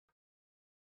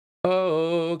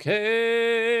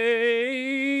Okay,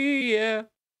 yeah.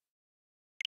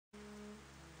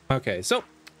 Okay, so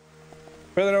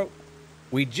further note,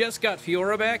 we just got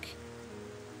Fiora back.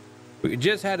 We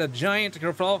just had a giant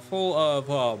kerfuffle full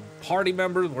of party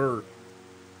members where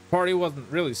party wasn't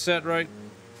really set right.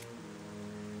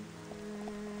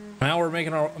 Now we're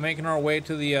making our way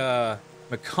to the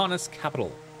Mechonis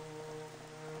capital.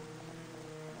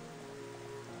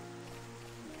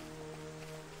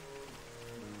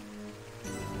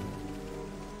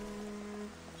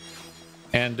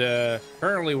 And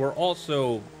currently we're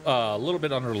also a little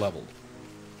bit underleveled.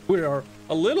 We are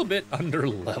a little bit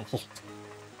underleveled.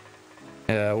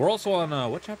 We're also on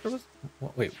what chapter was?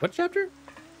 Wait, what chapter?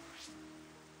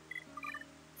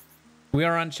 We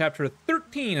are on chapter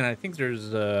 13, and I think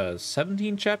there's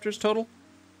 17 chapters total.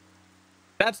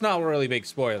 That's not a really big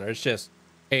spoiler. It's just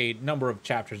a number of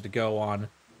chapters to go on,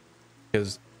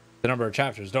 because the number of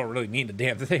chapters don't really mean a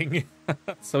damn thing.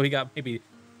 So we got maybe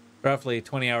roughly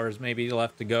 20 hours maybe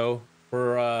left to go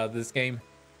for this game.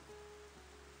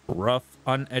 Rough,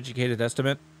 uneducated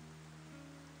estimate.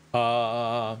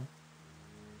 Okay,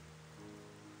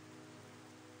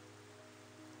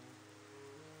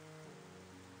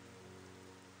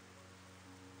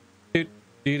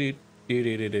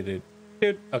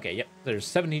 yep, there's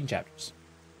 17 chapters.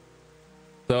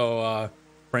 So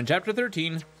we're in chapter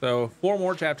 13, so 4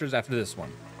 more chapters after this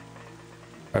one.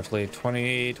 Roughly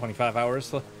 20-25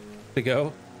 hours to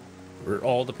go. We're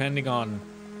all depending on,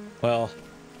 well,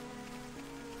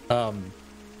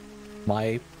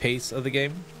 my pace of the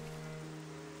game.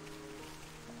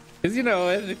 Because, you know,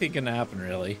 anything can happen,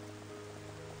 really.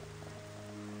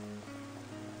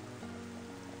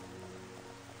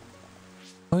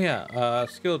 Oh yeah,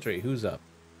 skill tree, who's up?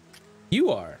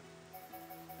 You are.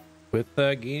 With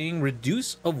gaining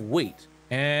reduce of weight.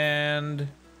 And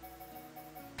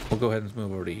we'll go ahead and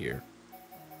move over to here.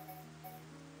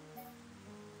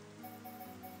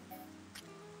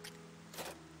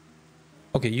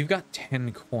 Okay, you've got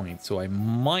 10 coins, so I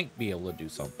might be able to do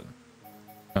something.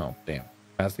 Oh, damn.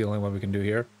 That's the only one we can do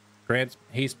here. Grants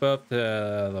haste buff to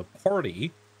the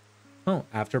party. Oh,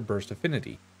 after burst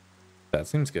affinity. That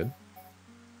seems good.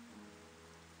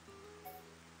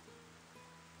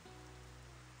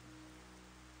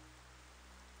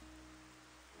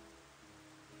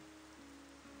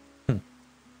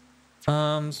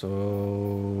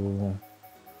 So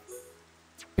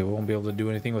we won't be able to do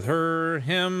anything with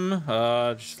him.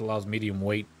 Just allows medium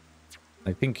weight.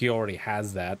 I think he already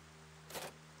has that,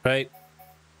 right?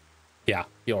 Yeah,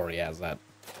 he already has that.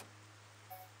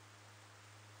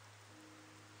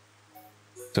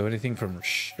 So anything from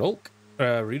Shulk,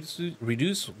 reduces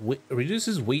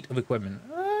weight of equipment.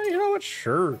 You know what?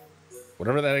 Sure,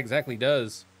 whatever that exactly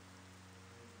does.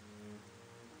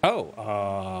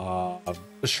 Oh,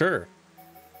 sure.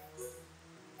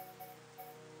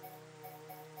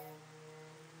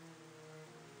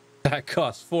 That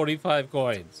costs 45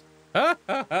 coins. Yeah.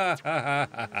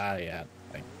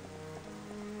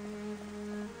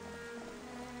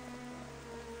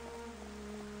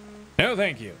 No,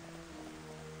 thank you.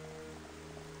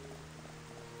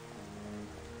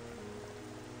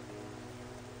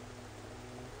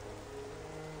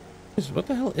 What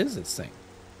the hell is this thing?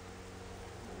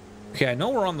 Okay, I know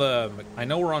we're on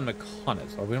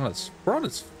Mechonis. Are we on his? We're on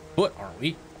his foot, aren't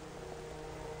we?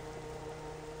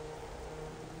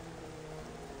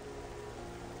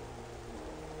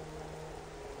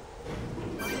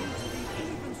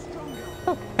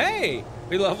 Oh, hey!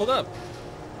 We leveled up.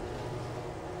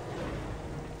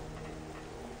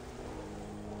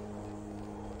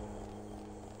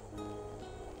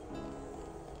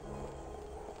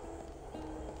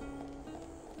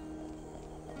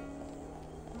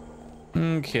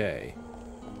 Okay.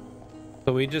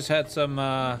 So we just had some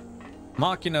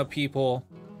Machina people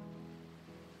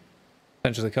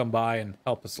essentially come by and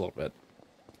help us a little bit.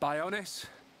 Bionis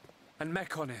and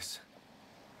Mechonis.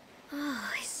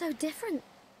 Oh, it's so different,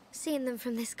 seeing them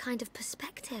from this kind of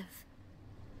perspective.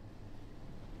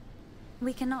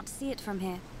 We cannot see it from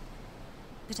here,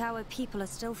 but our people are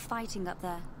still fighting up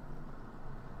there.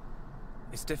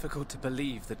 It's difficult to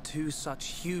believe that two such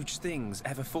huge things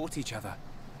ever fought each other.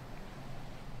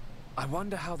 I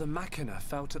wonder how the Machina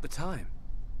felt at the time.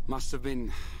 Must have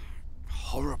been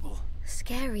horrible.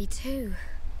 Scary too.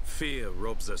 Fear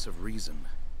robs us of reason.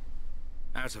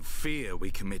 Out of fear,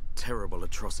 we commit terrible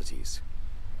atrocities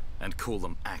and call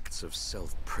them acts of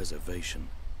self-preservation.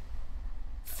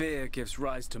 Fear gives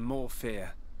rise to more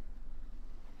fear.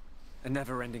 A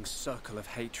never-ending circle of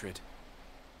hatred.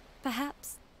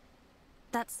 Perhaps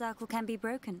that circle can be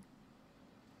broken.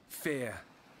 Fear.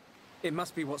 It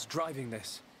must be what's driving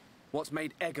this. What's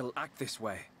made Egil act this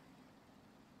way.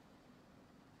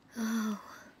 Oh.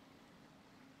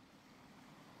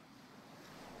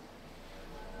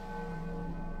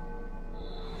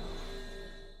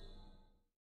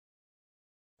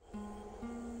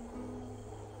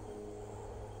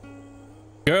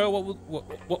 Girl, what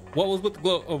was with the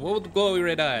glow? What was the glowy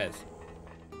red eyes?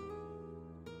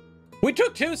 We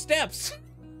took 2 steps.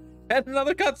 Had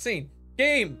another cutscene.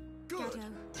 Game. Gatto,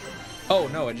 Oh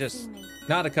no, it just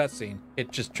not a cutscene.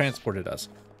 It just transported us.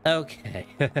 Okay.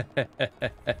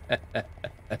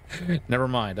 Never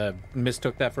mind. I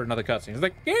mistook that for another cutscene. It's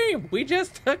like, game. We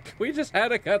just had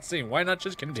a cutscene. Why not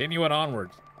just continue it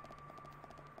onwards?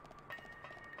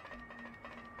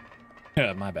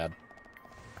 Yeah, my bad.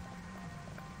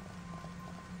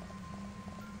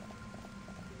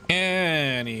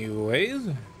 Anyways.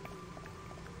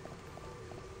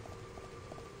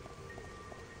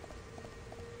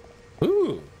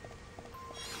 Ooh.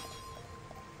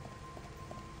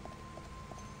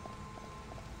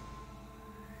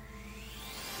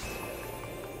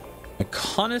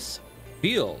 Mechonis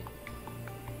Field.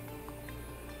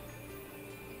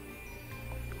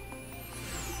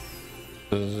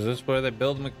 Is this where they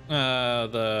build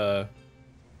the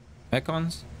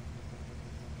Mechons?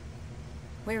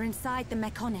 we're inside the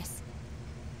Mechonis.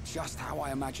 Just how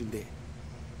I imagined it.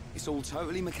 It's all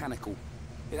totally mechanical.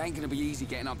 It ain't gonna be easy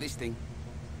getting up this thing.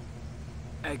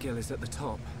 Egil is at the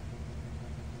top.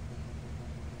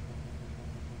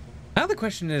 Now the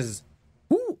question is,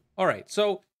 who? All right,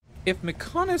 so if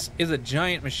Mechonis is a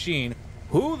giant machine,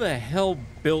 who the hell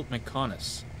built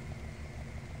Mechonis?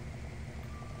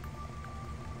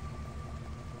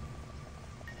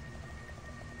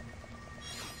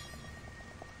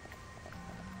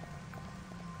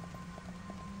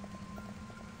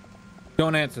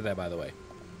 Don't answer that, by the way.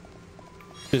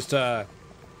 Just, yeah,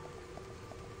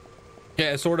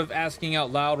 sort of asking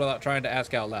out loud without trying to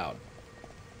ask out loud.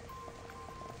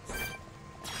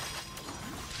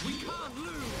 We can't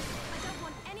lose! I don't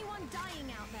want anyone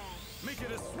dying out there. Make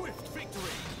it a swift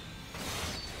victory!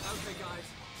 Okay, guys.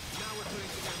 Now we're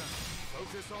putting together.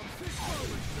 Focus on this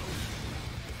moment,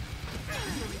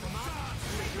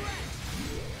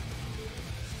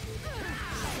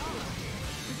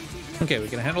 Okay, we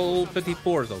can handle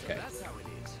 54s okay. That's how it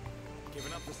is.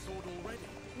 Giving up the sword already?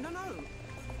 No,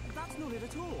 that's not it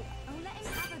at all. Oh, let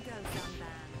him have a go, Gunban.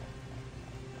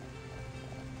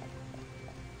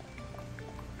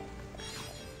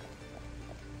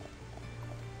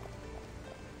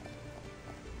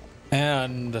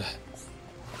 And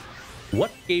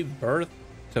what gave birth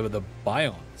to the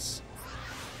Bions?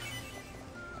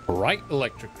 Bright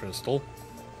electric crystal.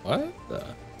 What the?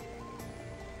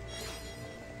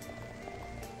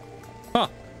 Huh.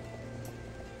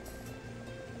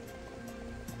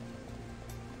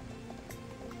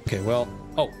 Okay, well,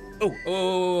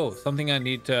 oh, something I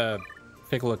need to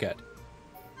take a look at.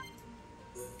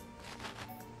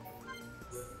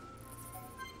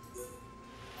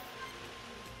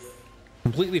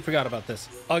 Completely forgot about this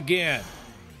again.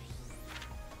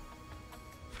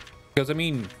 Because I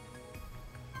mean,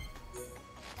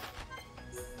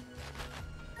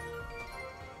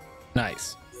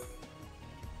 nice.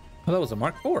 Oh, that was a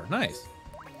Mark IV. Nice.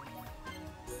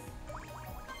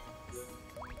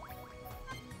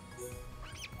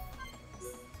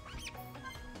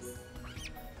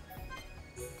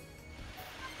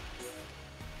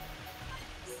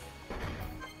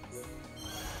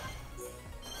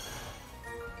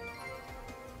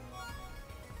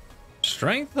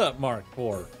 Strength up, Mark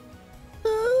IV.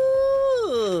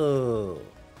 Ooh.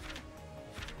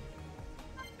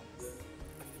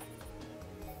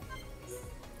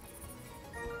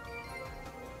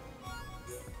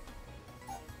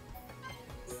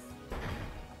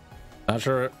 Not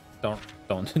sure.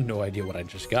 Don't no idea what I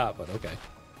just got, but okay.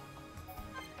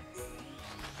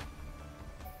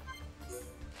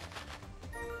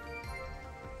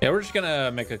 Yeah, we're just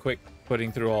gonna make a quick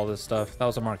putting through all this stuff. That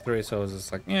was a Mark III, so it was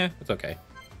just like, yeah, it's okay.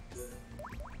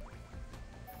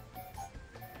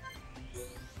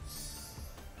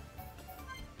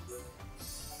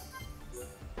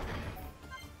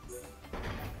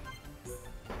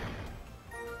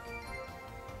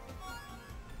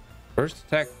 First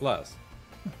attack plus.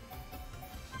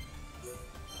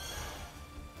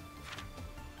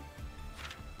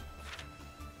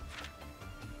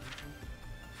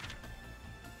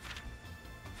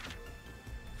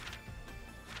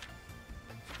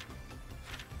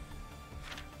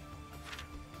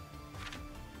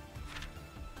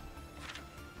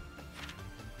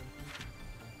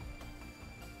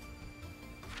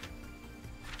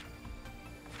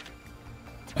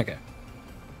 Okay.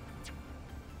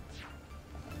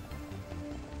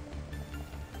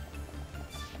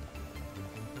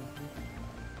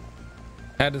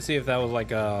 Had to see if that was like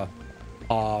a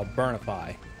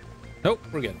burnify. Nope,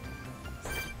 we're good.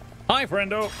 Hi,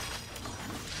 friendo.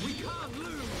 We can't lose.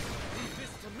 Leave this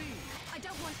to me. I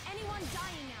don't want anyone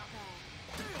dying out there.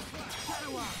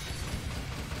 Follow up.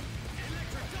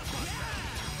 Electric dust.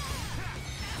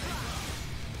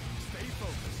 Stay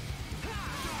focused.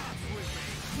 Dance with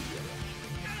me.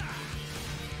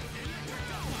 Electric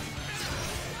dust.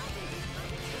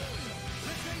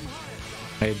 Let's aim higher.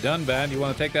 Hey, done bad. You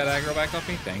want to take that aggro back off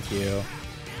me? Thank you.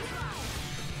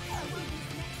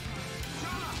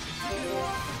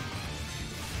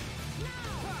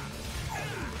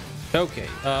 Okay,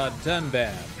 done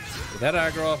bad. Get that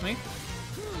aggro off me.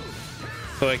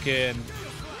 So I can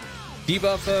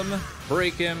debuff him,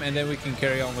 break him, and then we can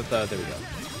carry on with there we go.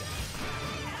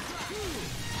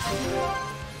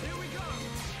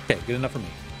 Okay, good enough for me.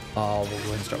 We'll go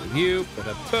ahead and start with you.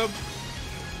 Boom.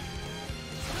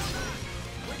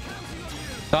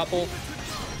 Topple.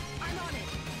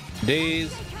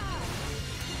 Daze.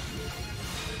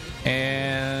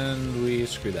 And we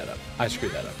screwed that up. I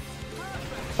screwed that up.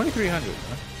 2,300,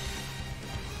 huh?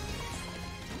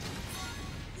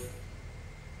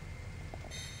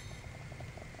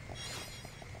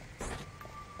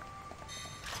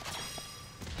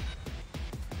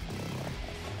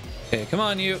 Okay, come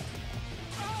on, you.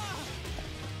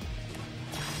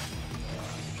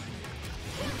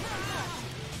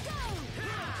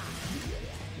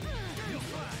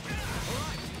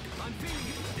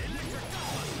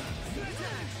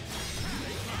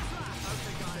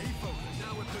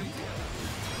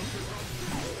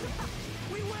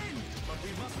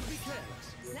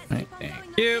 Right,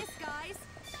 thank you.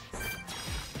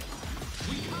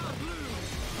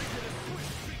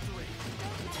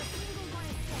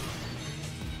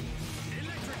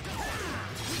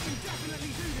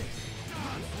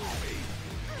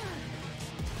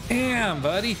 Damn,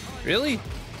 buddy. Really?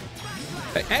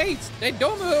 Hey, hey,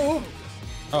 don't move.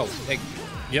 Oh, hey,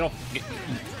 get off.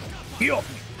 Get off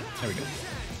me. There we go.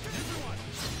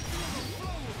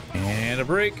 And a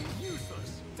break.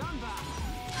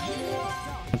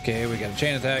 Okay, we got a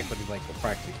chain attack, but he's like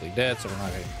practically dead, so we're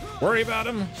not gonna worry about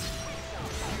him.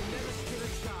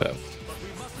 So.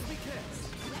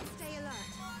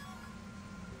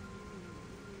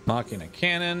 Mocking a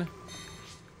cannon.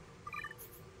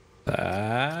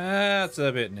 That's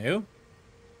a bit new.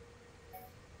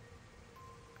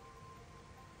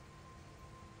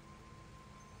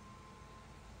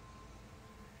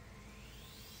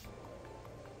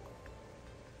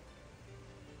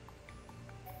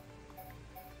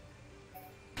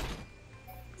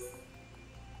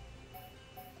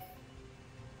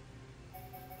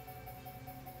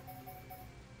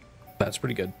 That's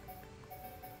pretty good.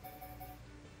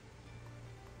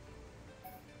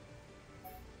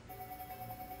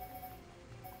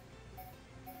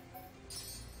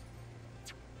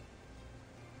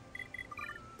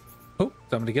 Oh,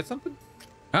 somebody get something?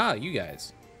 Ah, you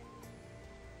guys.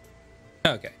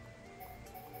 Okay.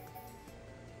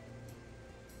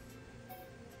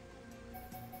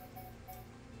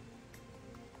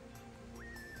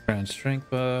 Grand strength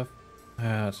buff.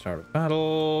 Start a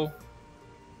battle.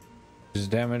 Increases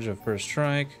damage of first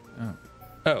strike.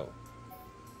 Oh.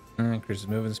 Increases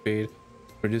movement speed.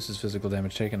 Reduces physical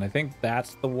damage taken. I think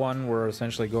that's the one we're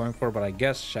essentially going for, but I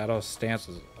guess Shadow Stance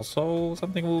is also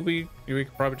something we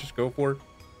could probably just go for.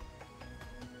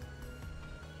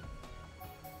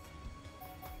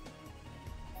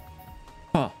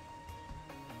 Huh.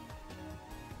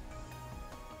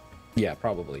 Yeah,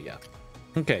 probably, yeah.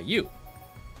 Okay, you.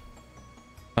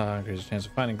 Increases chance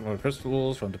of finding more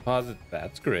crystals from deposit.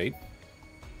 That's great.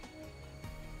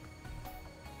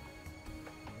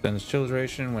 Then it's chill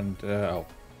duration when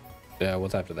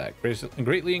what's after that?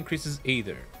 Greatly increases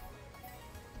Aether.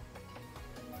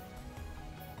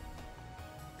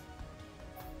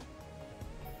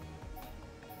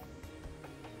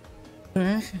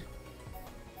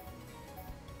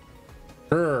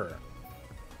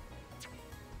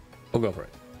 We'll go for it.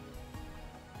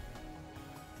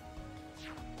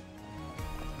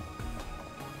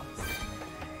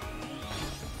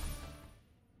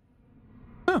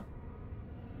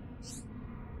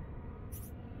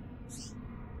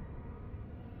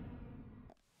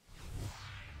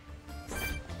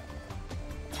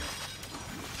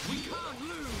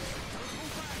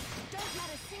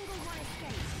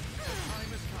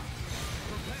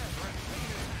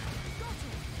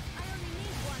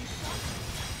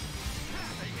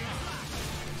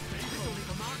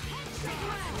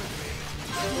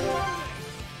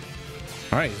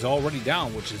 All right, he's already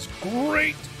down, which is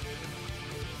great.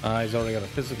 He's already got a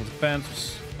physical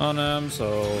defense on him,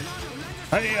 so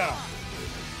hiya!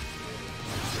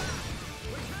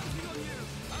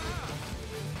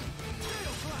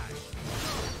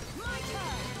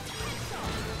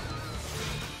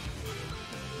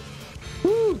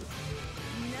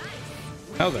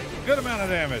 That was a good amount of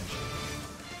damage.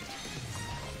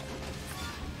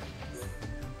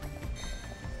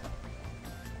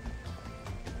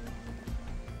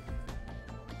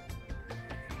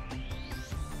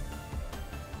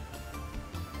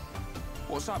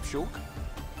 What's up, Shulk?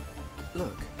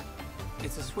 Look,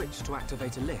 it's a switch to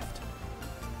activate a lift.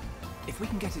 If we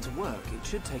can get it to work, it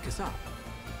should take us up.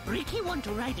 Ricky want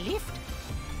to ride lift?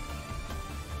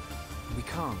 We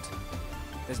can't.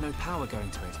 There's no power going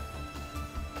to it.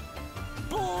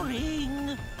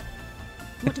 Boring.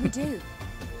 What do we do?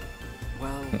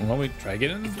 Well, Well, we try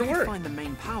getting if it to we can work. find the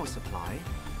main power supply,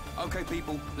 Okay,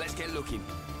 people, let's get looking.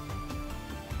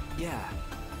 yeah.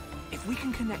 If we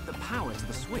can connect the power to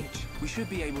the switch, we should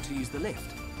be able to use the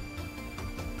lift.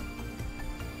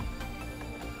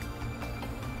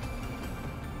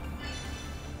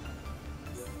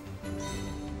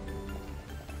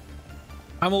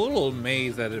 I'm a little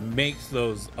amazed that it makes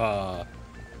those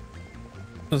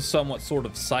somewhat sort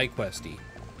of side questy.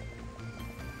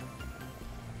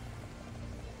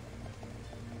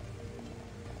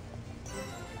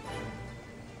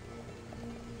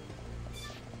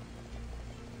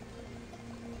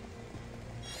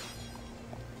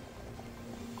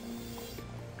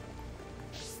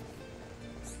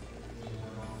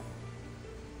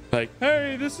 Like,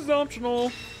 hey, this is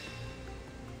optional.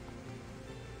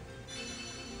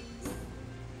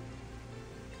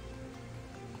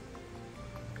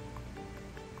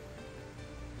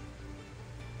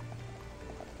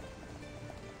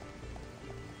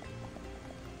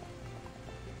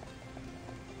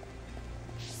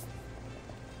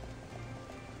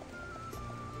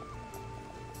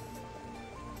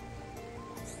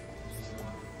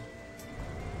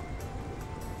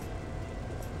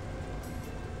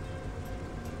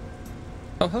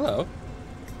 Oh, hello.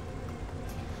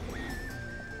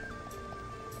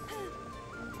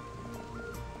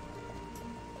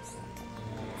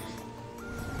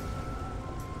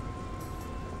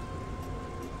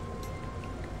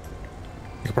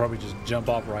 You could probably just jump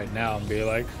off right now and be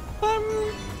like,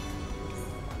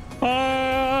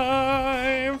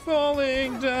 I'm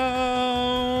falling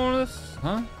down.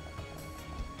 Huh?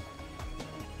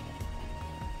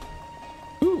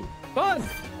 Ooh, fun!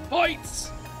 Fights!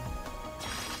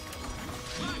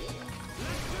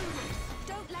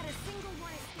 Don't let a single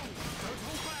one escape. Don't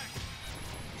hold back!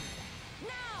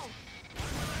 Now!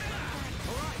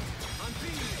 Alright, I'm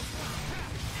feeling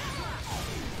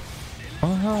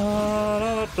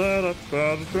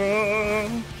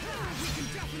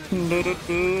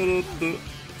it!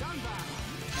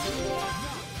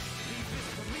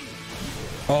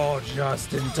 Oh,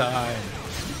 just in time.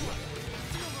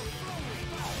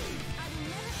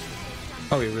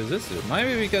 Oh, he resisted. Might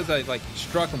be because I like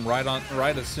struck him right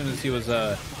as soon as he was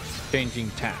changing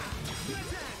tack.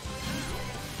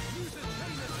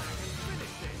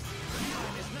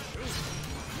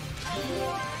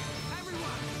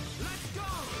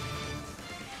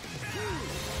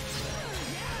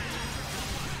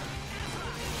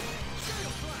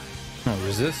 Oh,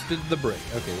 resisted the break.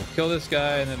 Okay, we'll kill this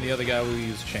guy, and then the other guy will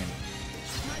use chain.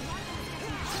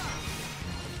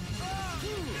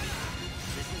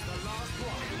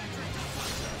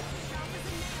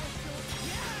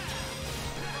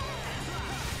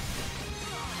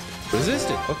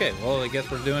 Resisted. Okay, well, I guess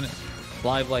we're doing it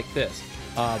live like this.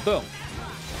 Boom.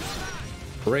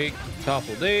 Break,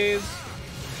 topple days.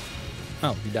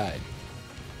 Oh, he died.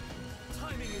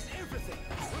 Timing is everything.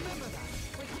 Remember that.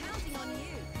 We're counting on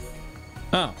you.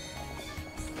 Oh.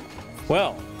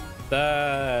 Well,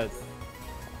 that...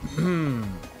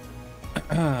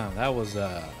 that was,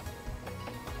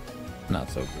 not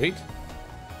so great.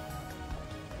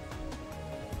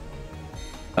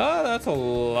 Oh, that's a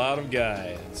lot of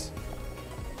guys.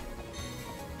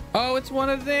 Oh, it's one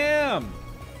of them.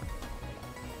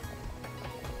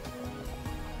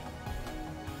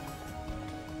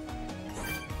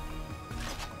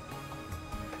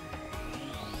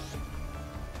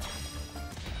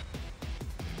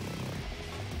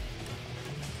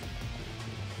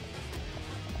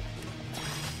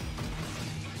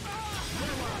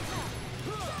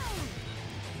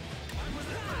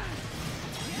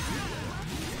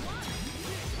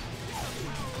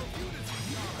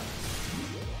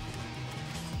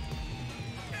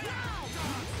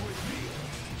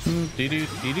 Do.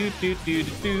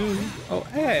 Oh,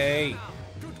 hey.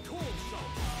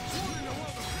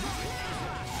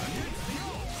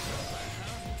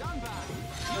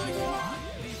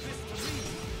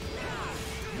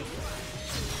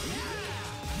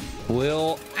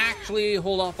 We'll actually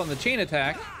hold off on the chain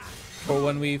attack for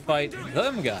when we fight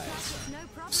them guys.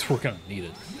 So we're gonna need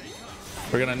it.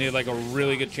 We're gonna need like a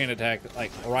really good chain attack,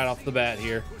 like right off the bat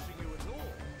here.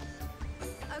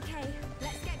 Okay,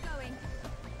 let's get going.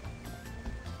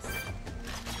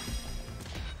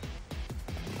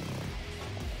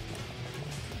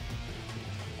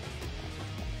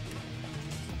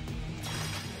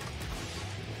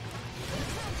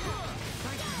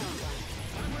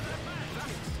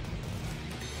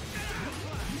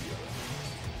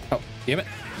 Oh, damn it.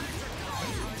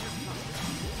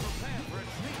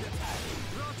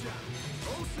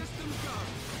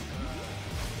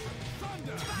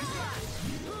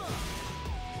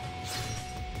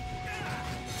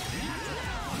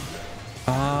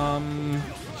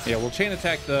 Yeah, we'll chain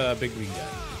attack the big green guy.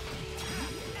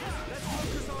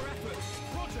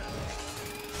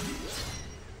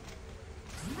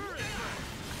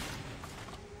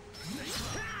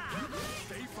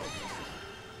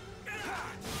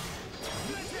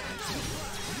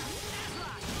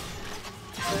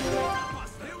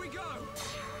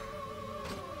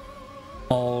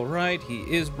 All right, he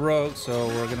is broke, so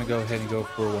we're gonna go ahead and go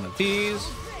for one of these.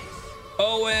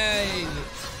 Oh wait!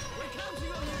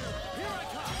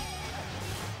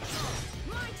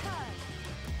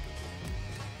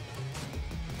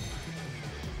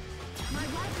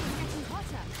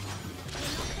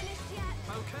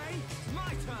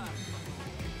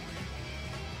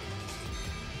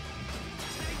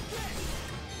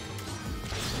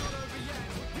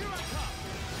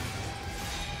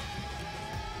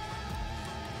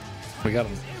 We got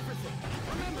him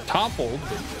toppled.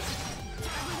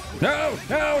 No,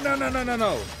 no, no, no, no, no,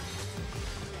 no.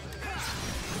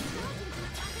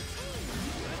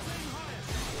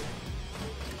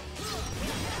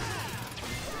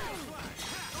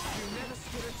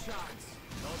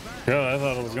 Yeah, I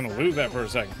thought I was gonna lose that for a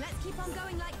second. Let's keep on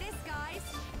going like this, guys.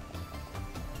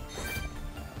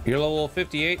 You're level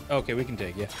 58? Okay, we can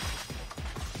take you.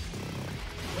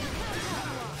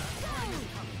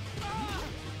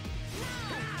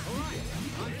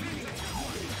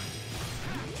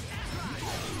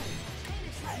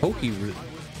 Oh, he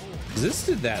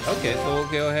resisted that. Okay, so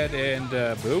we'll go ahead and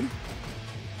boom.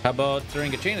 How about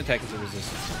during a chain attack is a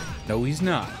resistance? No, he's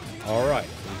not. All right,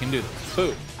 we can do this.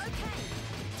 Boom.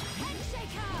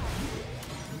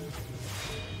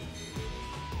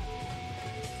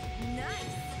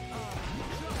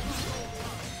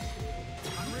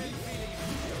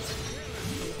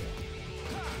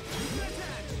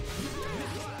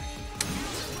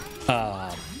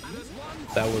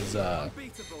 That was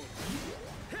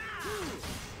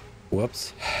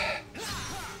whoops.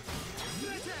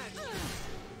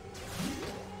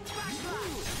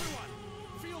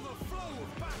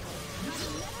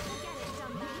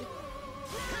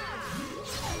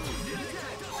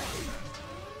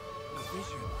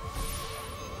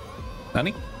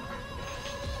 Nani?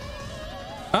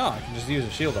 Oh, I can just use a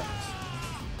shield on this.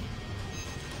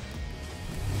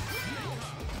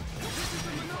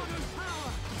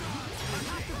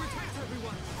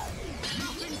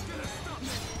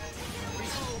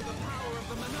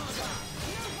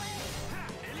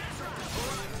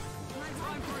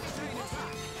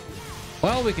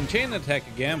 Well, we can chain attack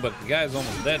again, but the guy's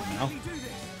almost dead now.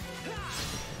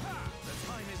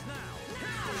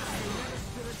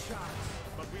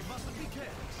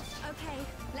 Okay,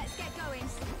 let's get going.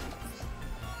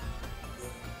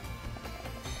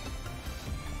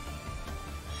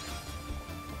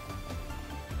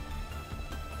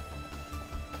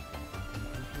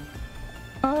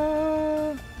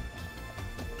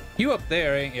 You up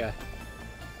there, ain't ya?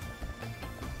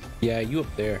 Yeah, you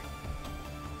up there.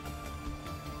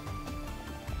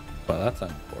 Well, that's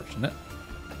unfortunate.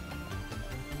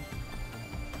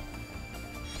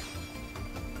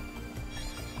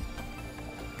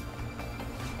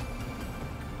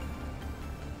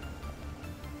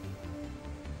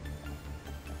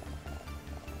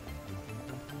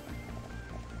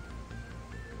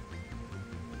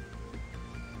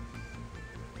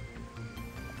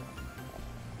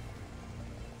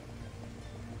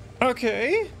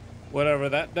 Okay, whatever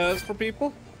that does for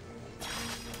people.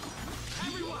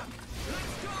 Everyone,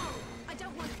 let's go! I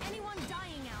don't want anyone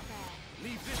dying out there.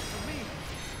 Leave this to me.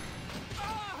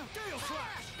 Ah, Gale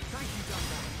Slash! Thank you,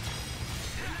 Dunbar.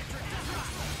 Electric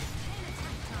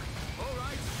All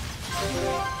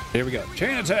right. Here we go.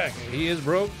 Chain attack. He is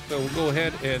broke, so we'll go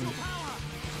ahead and.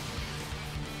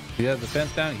 He has the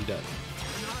fence down. He does.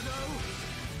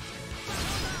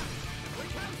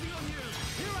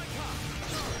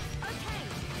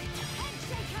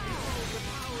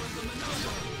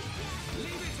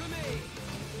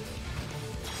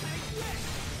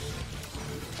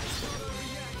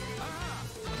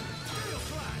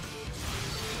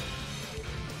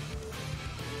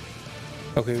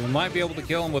 Okay, we might be able to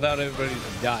kill him without everybody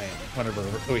dying whenever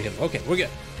we hit him. Okay, we're good.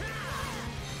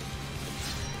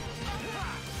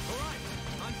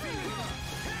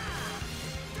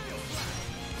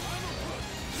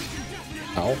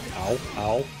 Ow, ow,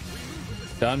 ow.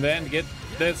 Done, Van, get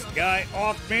this guy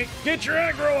off me. Get your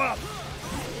aggro up.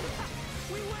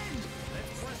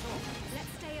 Let's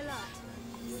stay alert.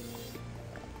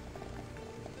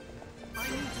 I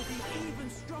need to be even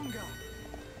stronger.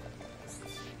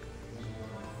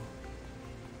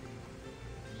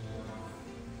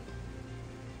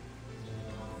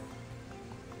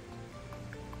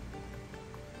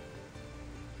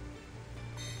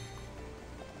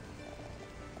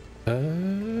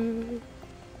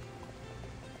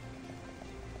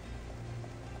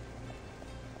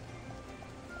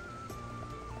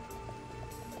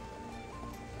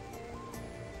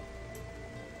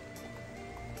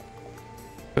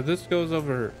 But this goes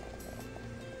over.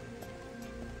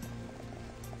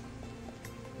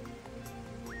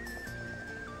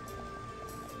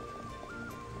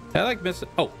 I like missing.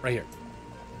 Oh, right here.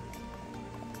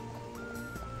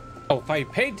 Oh, if I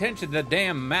paid attention to the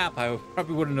damn map, I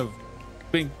probably wouldn't have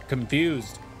been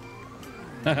confused.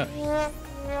 Oh,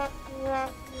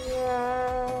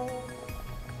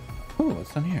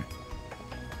 what's on here?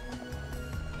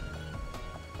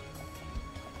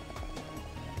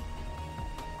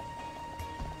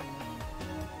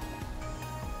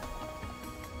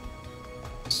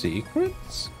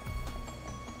 Secrets?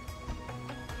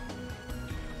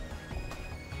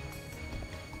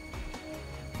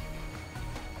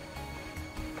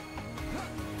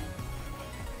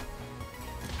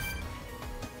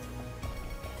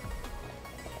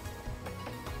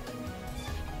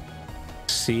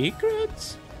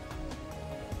 Secrets?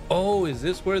 Oh, is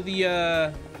this where the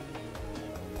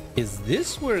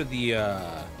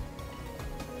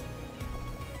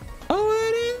Oh,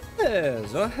 it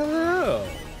is. Oh, hello.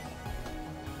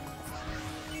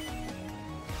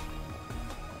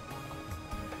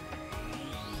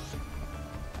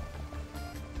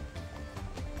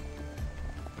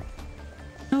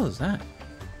 What the hell is that?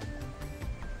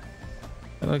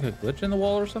 Like a glitch in the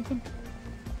wall or something?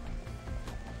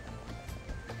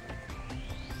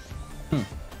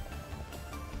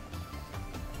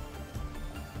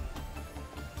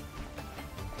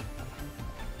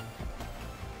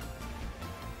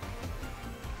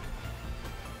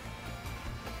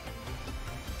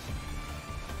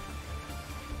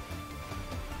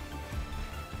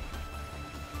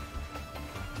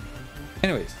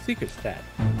 Anyways, secret stat.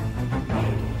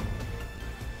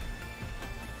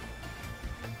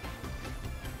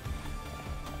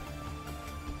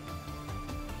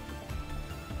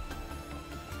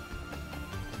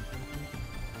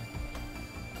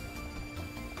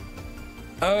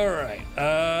 All right.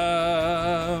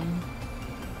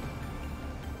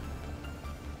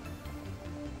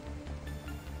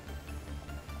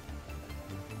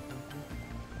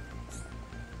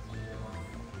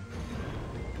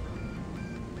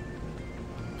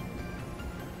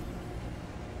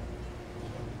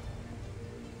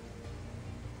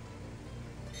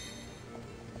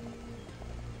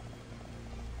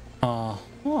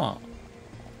 Uh-huh.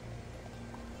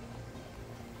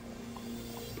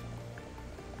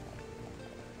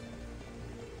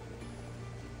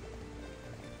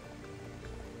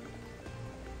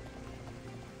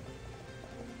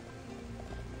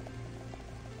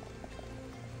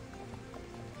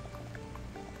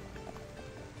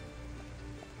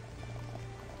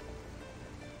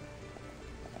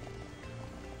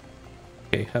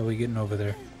 Okay, how are we getting over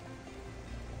there?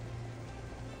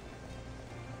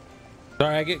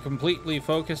 Sorry, I get completely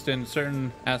focused in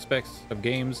certain aspects of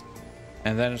games,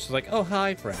 and then it's just like, oh,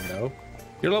 hi, friendo.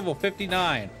 You're level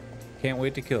 59. Can't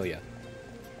wait to kill you.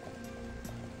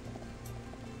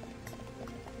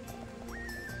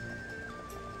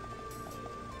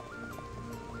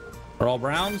 Are all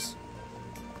browns?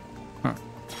 Huh.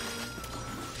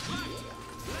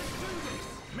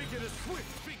 Make it a swift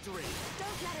victory.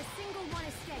 Don't let a single one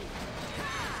escape.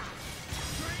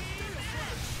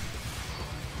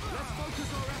 Let's focus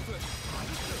our efforts.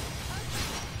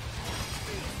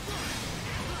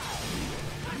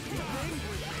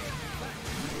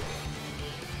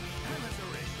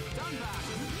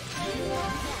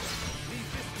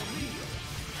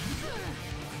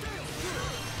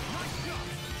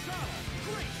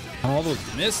 All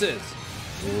those misses.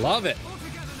 Love it.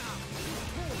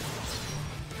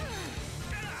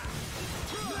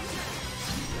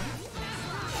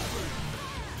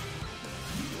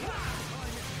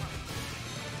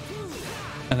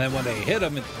 And then when they hit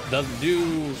him, it doesn't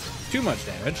do too much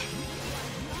damage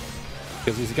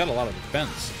because he's got a lot of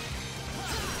defense.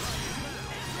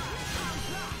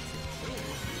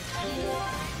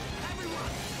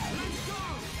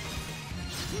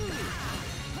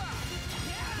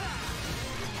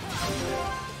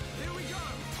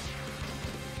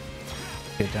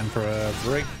 time for a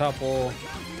break couple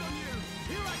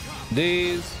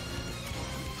days.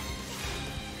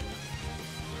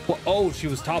 Well, oh, she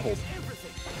was toppled.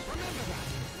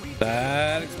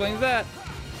 That explains that.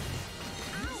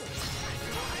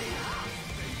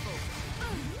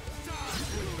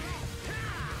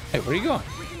 Hey, where are you going?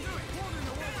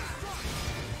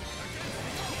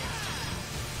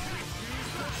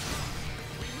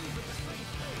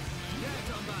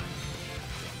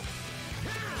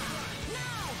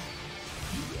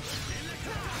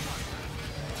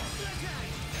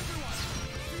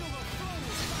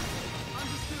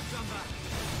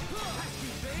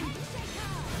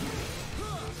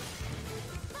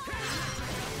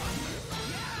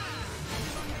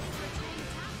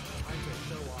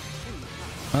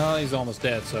 Well, he's almost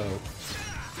dead, so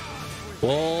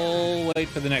we'll wait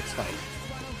for the next fight.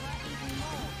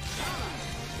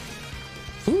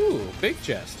 Ooh, big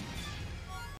chest.